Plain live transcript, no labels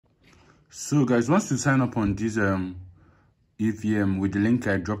So guys, once you sign up on this EVM with the link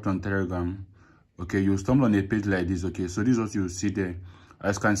I dropped on Telegram, okay, you'll stumble on a page like this. Okay, so this is what you'll see there.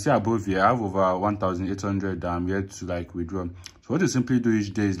 As you can see above here, I have over 1,800 that I'm here to like withdraw. So what you simply do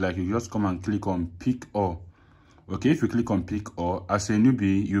each day is like you just come and click on pick all. Okay, if you click on pick all, as a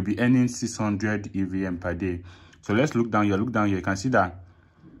newbie, you'll be earning 600 EVM per day. So let's look down here. Look down here. You can see that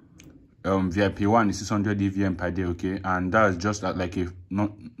VIP 1 is 600 EVM per day. Okay, and that's just like a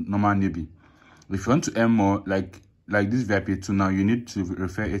normal newbie. If you want to earn more, like this VIP 2 now, you need to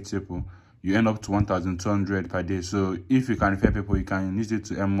refer 8 people. You end up to 1,200 per day. So if you can refer people, you can use it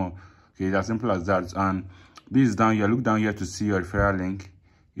to earn more. Okay, it's as simple as that. And this is down here. Look down here to see your referral link.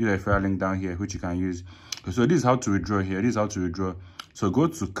 Use a referral link down here, which you can use. Okay, so this is how to withdraw here. This is how to withdraw. So go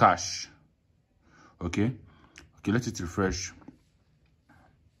to cash. Okay, let it refresh.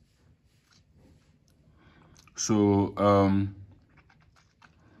 So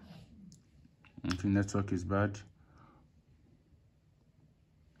okay, network is bad.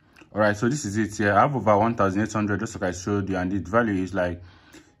 All right, so this is it here. I have over 1,800, just like I showed you, and the value is like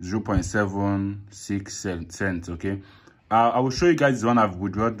 0.76 cents. Okay, I will show you guys the one I've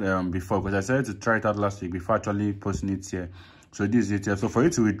withdrawn before, because I decided to try it out last week before actually posting it here. So this is it here. So for you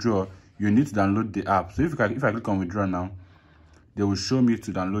to withdraw, you need to download the app. So if I click on withdraw now, they will show me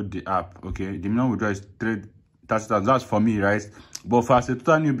to download the app. Okay, the minimum withdrawal is 30,000. That's for me, right? But for as a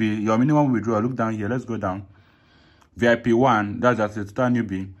total newbie, your minimum withdrawal, look down here. Let's go down. VIP 1, that's as a total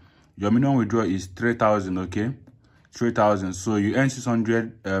newbie. Your minimum withdrawal is 3,000. Okay, 3,000. So you earn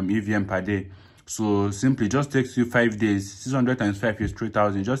 600 EVM per day. So simply just takes you 5 days. 600 times 5 is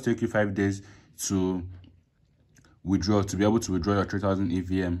 3,000. Just take you 5 days to withdraw, to be able to withdraw your 3,000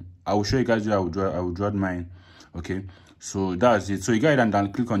 EVM. I will show you guys how I withdraw mine. Okay, so that's it. So you go ahead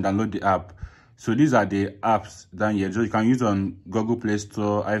and click on download the app. So these are the apps down here. So you can use on Google Play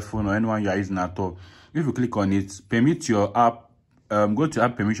Store, iPhone, or anyone you are using at all. If you click on it, permit your app. Go to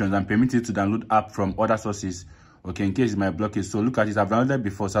app permissions and permit it to download app from other sources. Okay, in case it might block it. So look at it. I've downloaded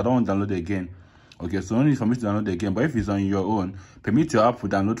before, so I don't want to download it again. Okay, so no need for me to download it again. But if it's on your own, permit your app to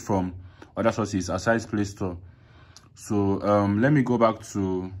download from other sources aside Play Store. So let me go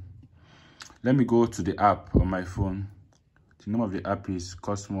to the app on my phone. The name of the app is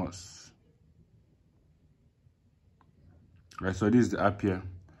Cosmos. Right, so this is the app here.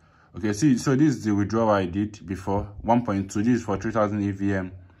 Okay, see, so this is the withdrawal I did before, 1.2. This is for 3,000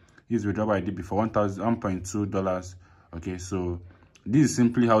 EVM. This is the withdrawal I did before, $1.2. Okay, so this is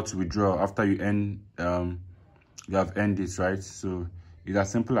simply how to withdraw after you earn, you have earned it, right? So it's as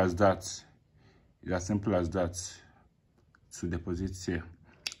simple as that. It's as simple as that to deposit here,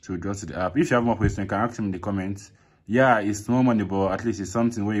 to withdraw to the app. If you have more questions, you can ask them in the comments. Yeah, it's no money, but at least it's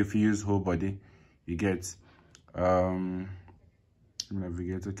something where if you use whole body, you get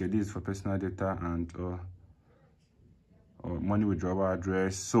navigate. Okay, this is for personal data and or money withdrawal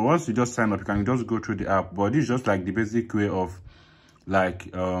address. So once you just sign up, you can just go through the app. But this is just like the basic way of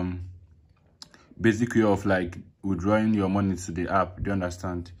like withdrawing your money to the app. Do you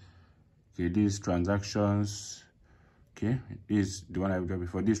understand? Okay, these transactions. Okay, this is the one I withdrew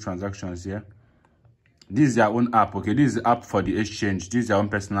before. These transactions here. This is their own app. Okay, this is the app for the exchange. This is their own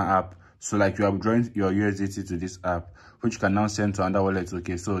personal app. So like you are withdrawing your USDT to this app, which you can now send to another wallet.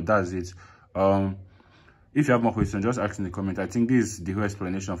 Okay, so that's it. If you have more questions, just ask in the comment. I think this is the whole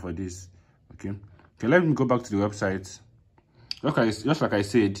explanation for this. Okay, let me go back to the website. Just like I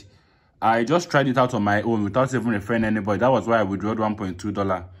said, I just tried it out on my own without even referring anybody. That was why I withdrew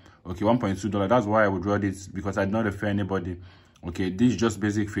 $1.2. Okay, $1.2. That's why I withdrew it, because I did not refer anybody. Okay, this is just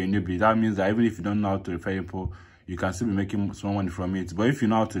basic for a newbie. That means that even if you don't know how to refer people, you can still be making some money from it. But if you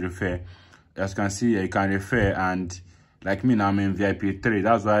know how to refer, as you can see here, you can refer. And like me now, I'm in VIP 3.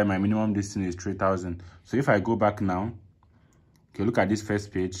 That's why my minimum distance is 3,000. So if I go back now, okay, look at this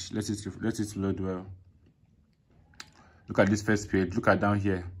first page. Let it load well. Look at this first page. Look at down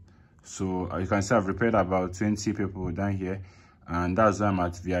here. So you can see I've repaired about 20 people down here, and that's why I'm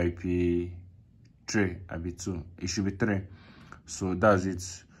at VIP 3. I'll be 2. It should be 3. So that's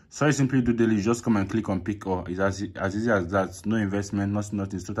it. So you simply do daily. You just come and click on pick all. It's as easy as that. No investment, nothing.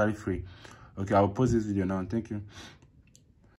 It's totally free. Okay, I'll post this video now. Thank you.